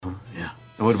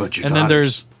What about your And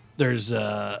daughters? then there's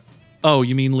oh,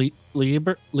 you mean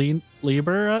Libra?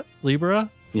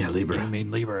 Yeah, Libra. You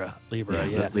mean Libra?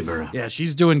 Yeah. Libra. Yeah,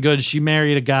 she's doing good. She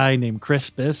married a guy named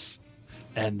Crispus,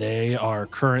 and they are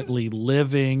currently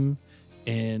living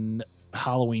in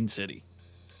Halloween City.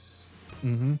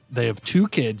 They have 2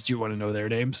 kids. Do you want to know their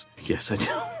names? Yes, I do.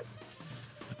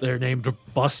 They're named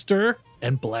Buster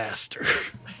and Blaster.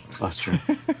 Buster.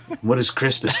 What does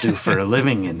Crispus do for a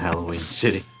living in Halloween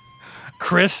City?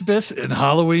 Crispus in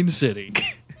Halloween City.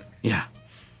 Yeah.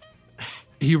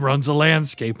 He runs a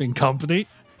landscaping company,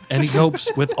 and he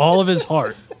hopes with all of his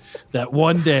heart that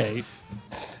one day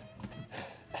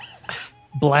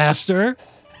Blaster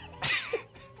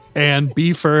and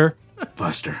Beefer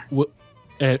Buster. Well,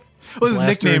 his Blaster-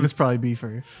 nickname is probably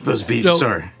Beefer. Those beef. No.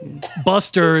 Sorry.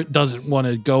 Buster doesn't want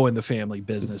to go in the family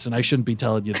business, and I shouldn't be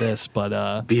telling you this, but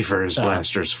Beefer is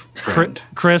Blaster's friend.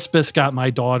 Crispus got my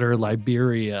daughter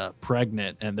Liberia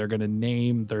pregnant, and they're going to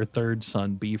name their 3rd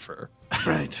son Beefer.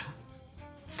 Right.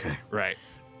 Okay. Right.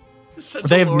 Such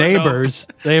They a have lore neighbors.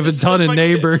 They have a This ton is of my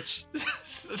kid. neighbors. Dump.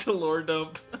 Such a lore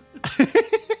dump.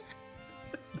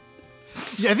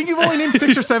 Yeah, I think you've only named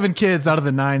 6 or 7 kids out of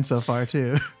the 9 so far,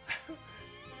 too.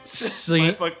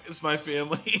 It's my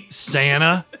family.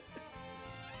 Santa.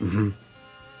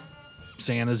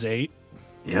 Santa's 8.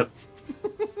 Yep.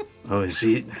 Oh, is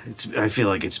he? I feel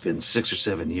like it's been 6 or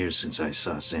 7 years since I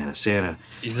saw Santa. Santa.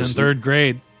 He's in 3rd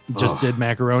grade. Just Oh. did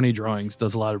macaroni drawings.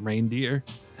 Does a lot of reindeer.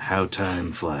 How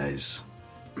time flies.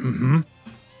 Mm-hmm.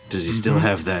 Does he still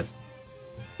have that?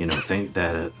 Think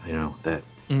that.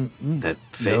 That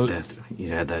fake.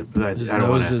 No. That that. His I don't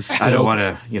want nose is to. I don't still- want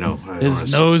to.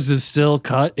 His nose is still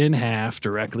cut in half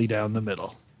directly down the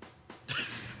middle.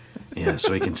 Yeah,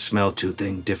 so he can smell 2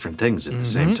 different things at the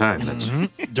same time. That's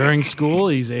During school,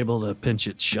 he's able to pinch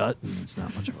it shut, and it's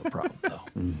not much of a problem, though.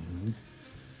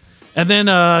 And then,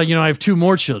 I have 2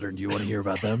 more children. Do you want to hear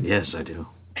about them? yes, I do.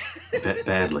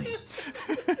 Badly.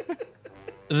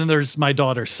 And then there's my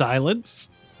daughter, Silence.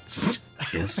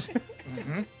 Yes.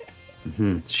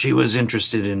 She was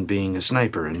interested in being a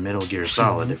sniper in Metal Gear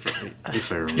Solid, if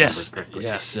I remember Yes. correctly.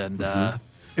 Yes. And,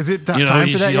 Is it you know, time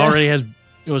for that she yet? already has,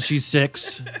 she's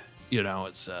 6.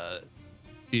 It's,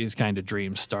 he's kind of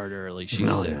dream starter early. She's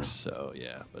Oh, 6. yeah. So,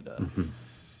 yeah. But,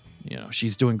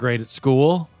 she's doing great at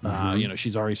school.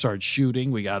 She's already started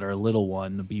shooting. We got our little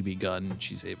one, a BB gun.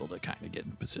 She's able to kind of get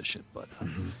in position. But,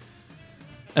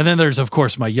 and then there's, of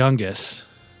course, my youngest,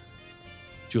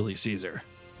 Julius Caesar.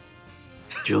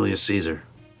 Julius Caesar.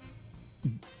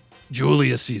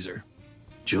 Julius Caesar.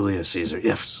 Julius Caesar,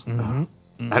 yes.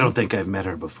 I don't think I've met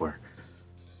her before.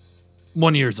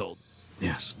 1 year old.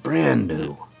 Yes. Brand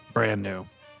new. Brand new.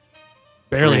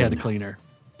 Barely Brand had a new. cleaner.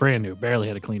 Brand new. Barely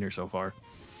had a cleaner so far.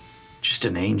 Just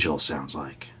an angel, sounds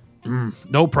like.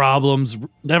 No problems.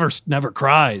 Never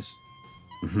cries.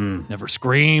 Never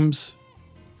screams.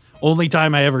 Only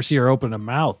time I ever see her open a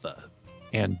mouth,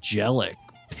 angelic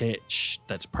pitch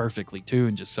that's perfectly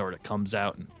tuned just sort of comes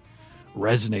out and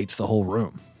resonates the whole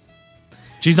room.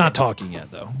 She's not talking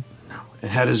yet, though. And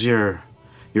how does your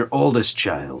oldest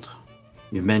child?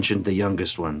 You've mentioned the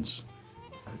youngest ones.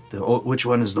 Which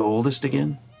one is the oldest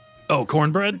again? Oh,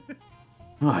 cornbread?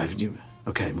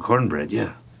 Okay, cornbread,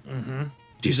 yeah. Do you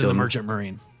He's in still the Merchant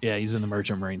Marine. Yeah, he's in the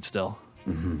Merchant Marine still.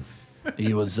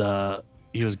 He was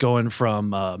going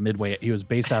from Midway. He was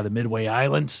based out of the Midway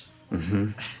Islands.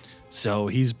 So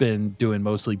he's been doing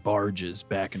mostly barges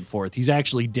back and forth. He's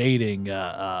actually dating.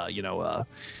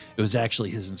 It was actually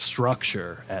his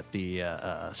instructor at the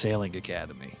sailing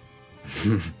academy,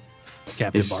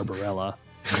 Captain Barbarella.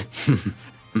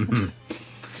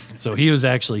 So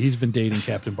he's been dating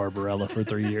Captain Barbarella for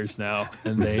 3 years now,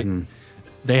 and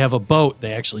they have a boat.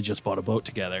 They actually just bought a boat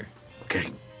together. Okay,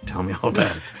 tell me all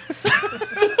about it.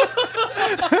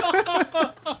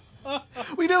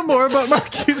 We know more about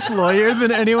Marquis Lawyer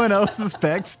than anyone else's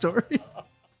backstory.